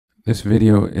This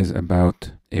video is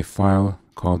about a file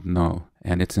called Null,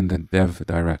 and it's in the dev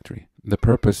directory. The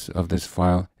purpose of this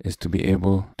file is to be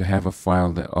able to have a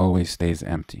file that always stays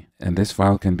empty. And this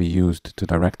file can be used to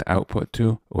direct output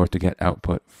to or to get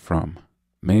output from.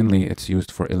 Mainly, it's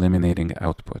used for eliminating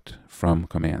output from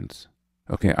commands.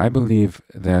 Okay, I believe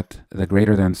that the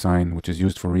greater than sign, which is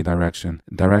used for redirection,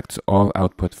 directs all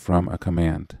output from a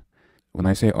command. When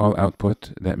I say all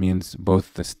output, that means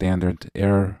both the standard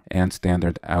error and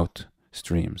standard out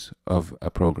streams of a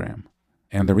program.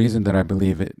 And the reason that I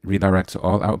believe it redirects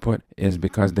all output is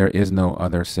because there is no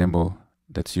other symbol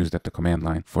that's used at the command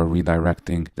line for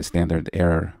redirecting the standard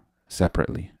error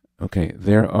separately. Okay,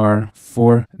 there are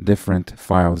 4 different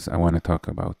files I want to talk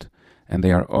about, and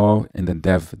they are all in the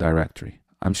dev directory.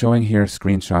 I'm showing here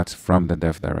screenshots from the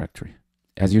dev directory.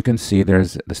 As you can see,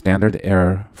 there's the standard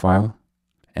error file,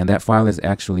 and that file is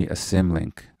actually a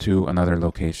symlink to another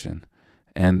location.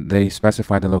 And they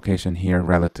specify the location here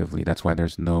relatively. That's why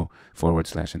there's no /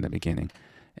 in the beginning.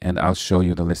 And I'll show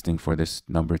you the listing for this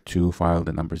number 2 file,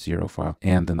 the number 0 file,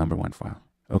 and the number 1 file.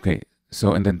 Okay,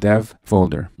 so in the dev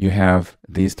folder, you have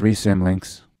these 3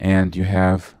 symlinks, and you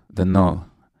have the null.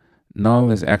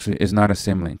 Null is not a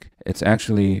symlink. It's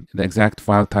actually the exact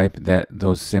file type that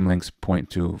those symlinks point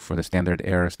to for the standard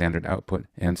error, standard output,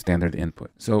 and standard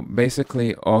input. So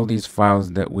basically, all these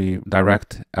files that we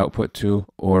direct output to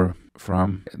or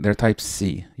from, they're type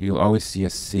C. You'll always see a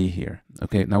C here.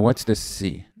 Okay, now what's this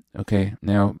C? Okay,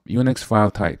 now Unix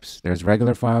file types. There's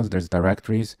regular files, there's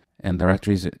directories, and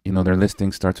directories, their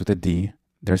listing starts with a D.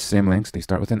 There's symlinks, they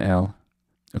start with an L.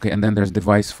 Okay, and then there's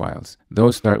device files.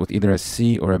 Those start with either a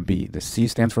C or a B. The C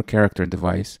stands for character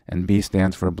device, and B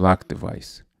stands for block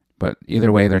device. But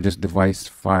either way, they're just device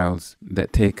files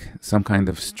that take some kind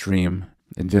of stream.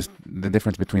 The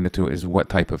difference between the two is what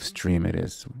type of stream it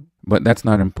is. But that's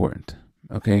not important.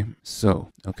 Okay, so,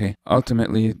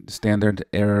 ultimately, standard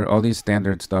error, all these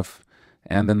standard stuff,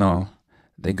 and the null,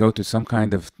 they go to some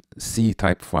kind of C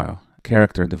type file,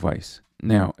 character device.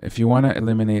 Now, if you want to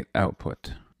eliminate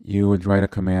output, you would write a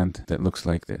command that looks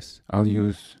like this. I'll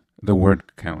use the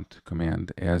word count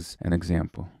command as an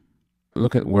example.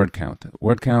 Look at word count.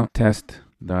 Word count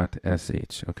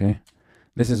test.sh, okay?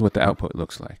 This is what the output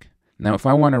looks like. Now, if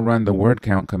I want to run the word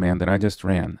count command that I just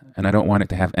ran, and I don't want it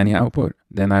to have any output,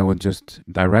 then I would just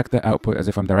direct the output as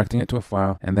if I'm directing it to a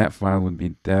file, and that file would be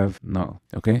dev null.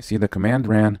 Okay, see, the command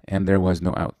ran, and there was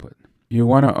no output. You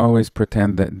want to always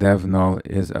pretend that dev null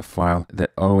is a file that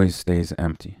always stays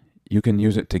empty. You can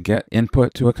use it to get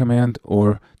input to a command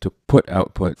or to put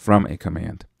output from a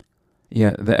command.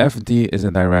 Yeah, the FD is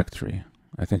a directory.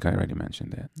 I think I already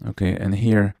mentioned that. Okay, and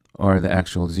here are the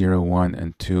actual 0, 1,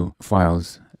 and 2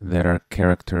 files that are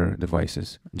character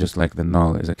devices, just like the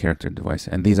null is a character device.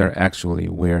 And these are actually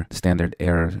where standard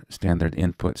error, standard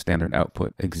input, standard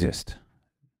output exist.